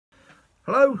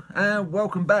Hello and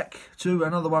welcome back to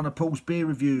another one of Paul's beer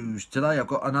reviews. Today I've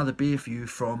got another beer for you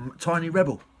from Tiny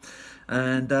Rebel,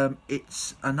 and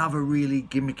it's another really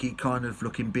gimmicky kind of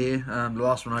looking beer. The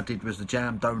last one I did was the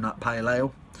Jam Donut Pale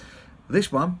Ale.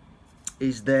 This one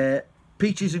is their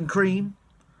Peaches and Cream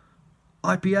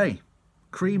IPA.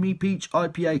 Creamy Peach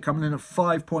IPA, coming in at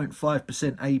 5.5%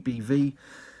 ABV.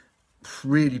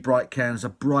 Really bright cans, a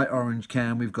bright orange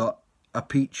can. We've got a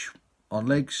peach on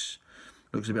legs.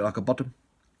 Looks a bit like a bottom.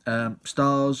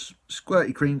 Stars,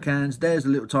 squirty cream cans. There's a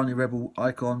little Tiny Rebel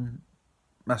icon,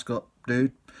 mascot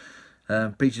dude.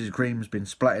 Peaches and cream has been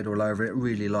splattered all over it.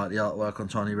 Really like the artwork on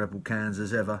Tiny Rebel cans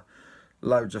as ever.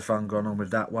 Loads of fun going on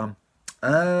with that one.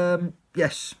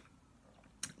 Yes,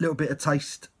 little bit of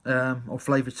taste or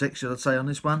flavour texture, I'd say, on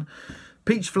this one.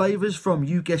 Peach flavours from,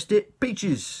 you guessed it,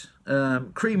 peaches.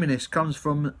 Creaminess comes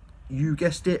from, you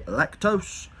guessed it,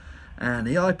 lactose. And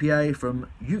the IPA from,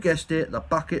 you guessed it, the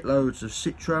bucket loads of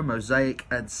Citra, Mosaic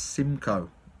and Simcoe.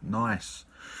 Nice.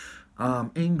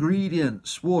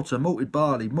 Ingredients: water, malted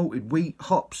barley, malted wheat,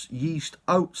 hops, yeast,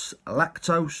 oats,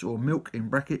 lactose or milk in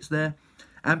brackets there,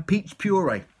 and peach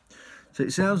puree. So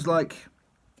it sounds like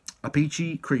a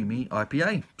peachy, creamy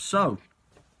IPA. So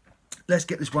let's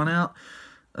get this one out.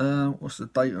 What's the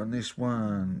date on this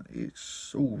one?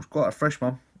 It's quite a fresh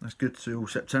one. That's good till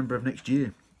September of next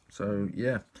year. So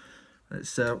yeah.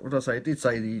 It's, what did I say? I did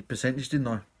say the percentage, didn't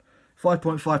I?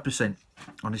 5.5%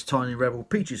 on this Tiny Rebel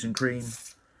Peaches and Cream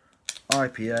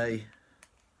IPA.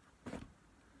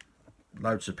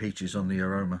 Loads of peaches on the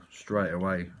aroma straight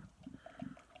away.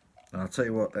 And I'll tell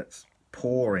you what, that's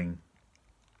pouring.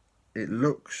 It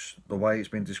looks, the way it's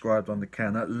been described on the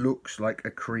can, that looks like a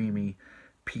creamy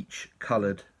peach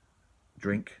coloured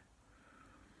drink.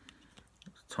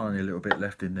 Tiny little bit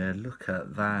left in there. Look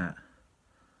at that.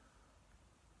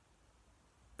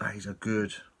 That is a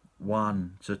good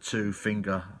 1 to 2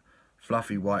 finger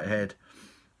fluffy white head.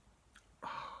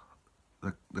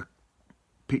 The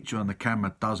picture on the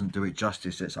camera doesn't do it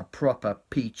justice. It's a proper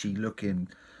peachy looking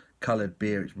coloured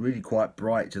beer. It's really quite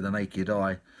bright to the naked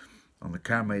eye. On the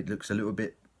camera it looks a little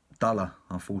bit duller,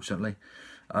 unfortunately.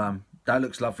 That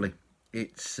looks lovely.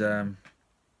 It's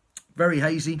very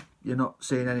hazy. You're not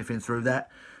seeing anything through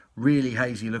that. Really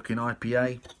hazy looking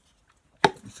IPA.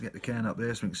 Let's get the can up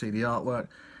there so we can see the artwork.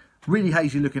 Really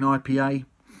hazy looking IPA.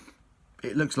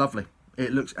 It looks lovely.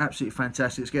 It looks absolutely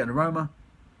fantastic. It's getting aroma.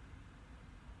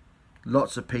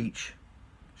 Lots of peach.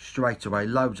 Straight away.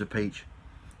 Loads of peach.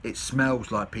 It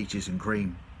smells like peaches and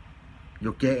cream.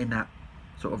 You're getting that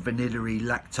sort of vanilla-y,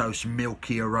 lactose,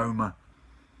 milky aroma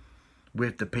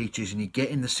with the peaches. And you're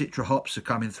getting the Citra hops are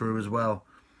coming through as well.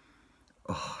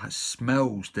 Oh, it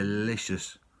smells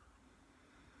delicious.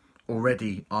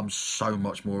 Already I'm so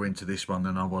much more into this one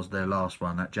than I was their last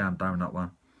one, that Jam Donut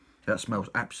one. That smells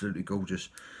absolutely gorgeous.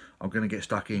 I'm going to get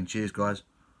stuck in. Cheers, guys.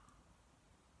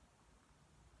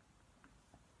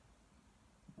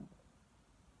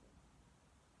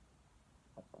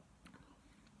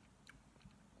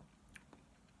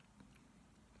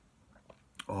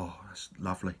 Oh, that's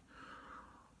lovely.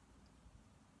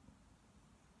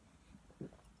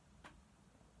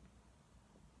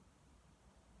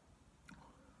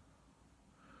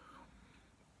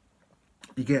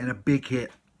 You're getting a big hit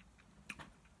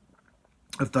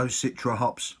of those Citra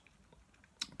hops,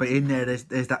 but in there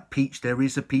there's that peach. There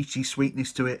is a peachy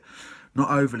sweetness to it, not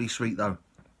overly sweet though,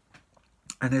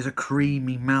 and there's a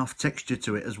creamy mouth texture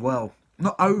to it as well.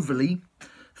 Not overly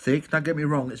thick, don't get me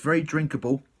wrong. It's very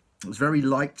drinkable. It's very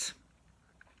light.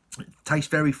 It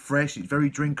tastes very fresh. It's very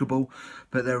drinkable,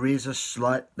 but there is a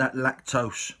slight, that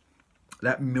lactose,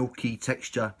 that milky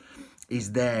texture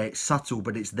is there. It's subtle,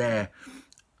 but it's there.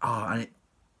 And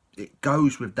it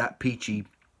goes with that peachy,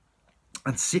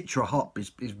 and Citra hop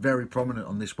is very prominent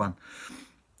on this one.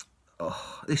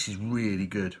 Oh, this is really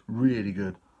good, really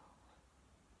good.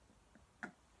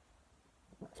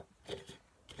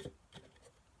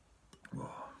 Oh.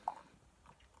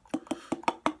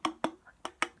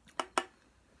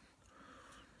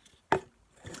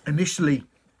 Initially,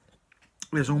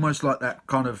 there's almost like that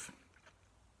kind of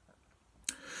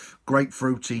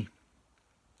grapefruity,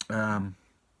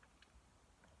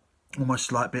 almost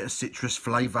slight bit of citrus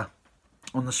flavour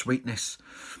on the sweetness,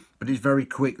 but it's very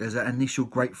quick. There's that initial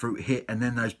grapefruit hit, and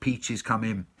then those peaches come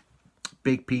in.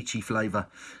 Big peachy flavour,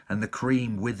 and the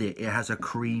cream with it. It has a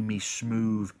creamy,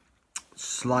 smooth,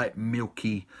 slight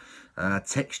milky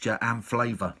texture and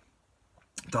flavour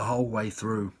the whole way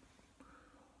through.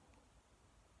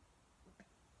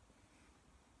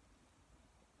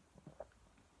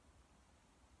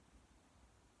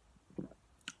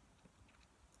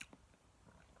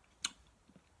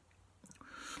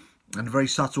 and very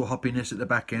subtle hoppiness at the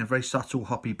back end, very subtle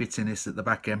hoppy bitterness at the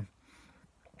back end.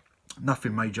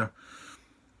 Nothing major,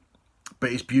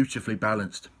 but it's beautifully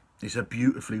balanced. It's a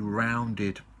beautifully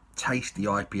rounded, tasty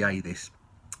IPA. This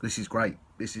is great.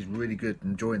 This is really good.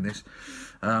 I'm enjoying this.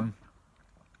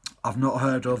 I've not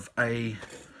heard of a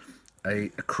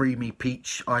creamy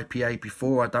peach IPA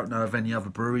before. I don't know of any other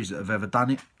breweries that have ever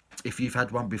done it. If you've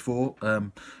had one before,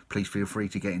 please feel free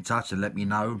to get in touch and let me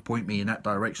know and point me in that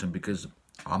direction, because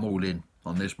I'm all in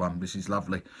on this one. This is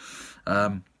lovely.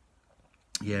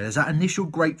 Yeah, there's that initial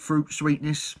grapefruit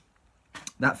sweetness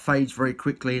that fades very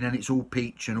quickly, and then it's all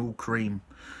peach and all cream.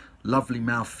 Lovely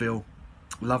mouthfeel,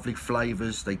 lovely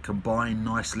flavours. They combine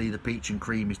nicely. The peach and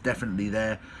cream is definitely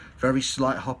there. Very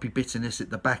slight hoppy bitterness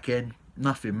at the back end.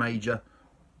 Nothing major.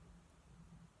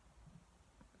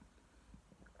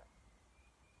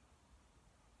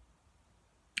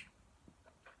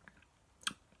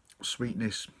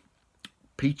 Sweetness,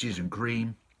 peaches and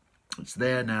cream. It's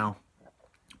there now.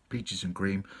 Peaches and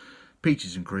cream,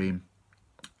 peaches and cream,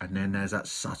 and then there's that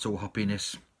subtle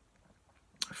hoppiness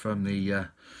from the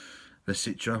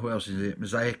Citra. What else is it?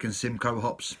 Mosaic and Simcoe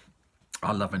hops.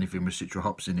 I love anything with Citra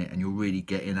hops in it, and you're really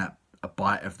getting a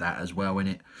bite of that as well in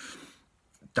it.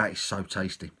 That is so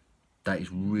tasty. That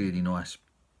is really nice.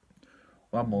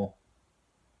 One more.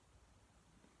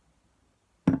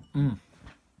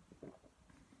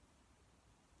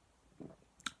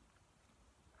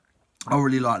 I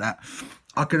really like that.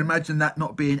 I can imagine that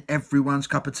not being everyone's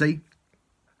cup of tea.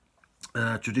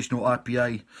 Traditional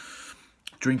IPA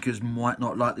drinkers might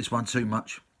not like this one too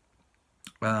much.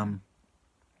 But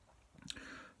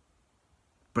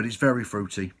it's very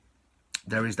fruity.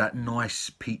 There is that nice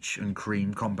peach and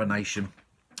cream combination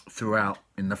throughout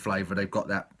in the flavour.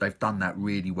 They've done that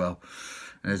really well.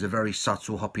 And there's a very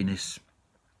subtle hoppiness,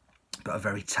 but a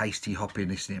very tasty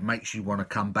hoppiness, and it makes you want to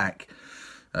come back.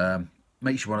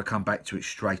 Makes you want to come back to it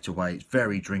straight away. It's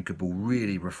very drinkable,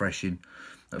 really refreshing.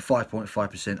 At 5.5%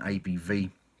 ABV.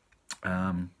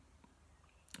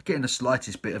 Getting the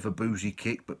slightest bit of a boozy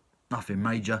kick, but nothing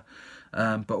major.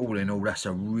 But all in all, that's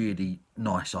a really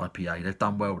nice IPA. They've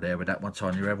done well there with that one,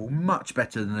 Tiny Rebel. Much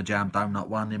better than the Jam Donut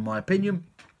one, in my opinion.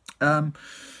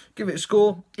 Give it a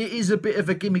score. It is a bit of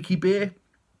a gimmicky beer.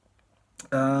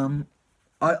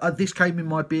 This came in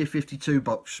my Beer 52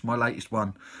 box, my latest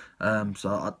one.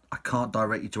 So I can't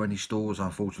direct you to any stores,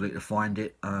 unfortunately, to find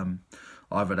it.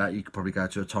 Either that, you could probably go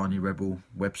to a Tiny Rebel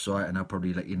website and they'll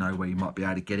probably let you know where you might be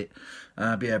able to get it.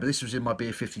 But yeah, but this was in my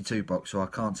Beer 52 box, so I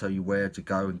can't tell you where to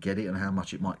go and get it and how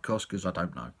much it might cost, because I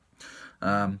don't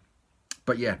know.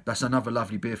 But yeah, that's another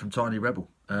lovely beer from Tiny Rebel.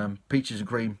 Peaches and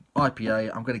cream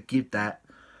IPA. I'm going to give that,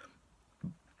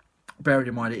 bearing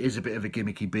in mind it is a bit of a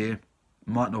gimmicky beer.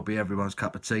 Might not be everyone's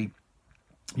cup of tea.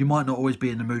 You might not always be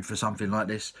in the mood for something like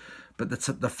this, but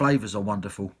the flavours are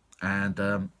wonderful, and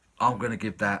I'm going to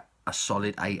give that a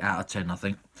solid 8 out of 10, I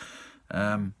think.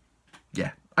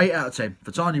 Yeah, 8 out of 10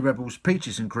 for Tiny Rebels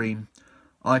Peaches and Cream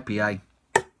IPA.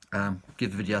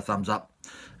 Give the video a thumbs up.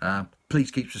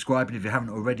 Please keep subscribing if you haven't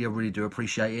already. I really do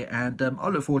appreciate it, and I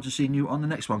look forward to seeing you on the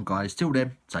next one, guys. Till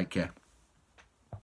then, take care.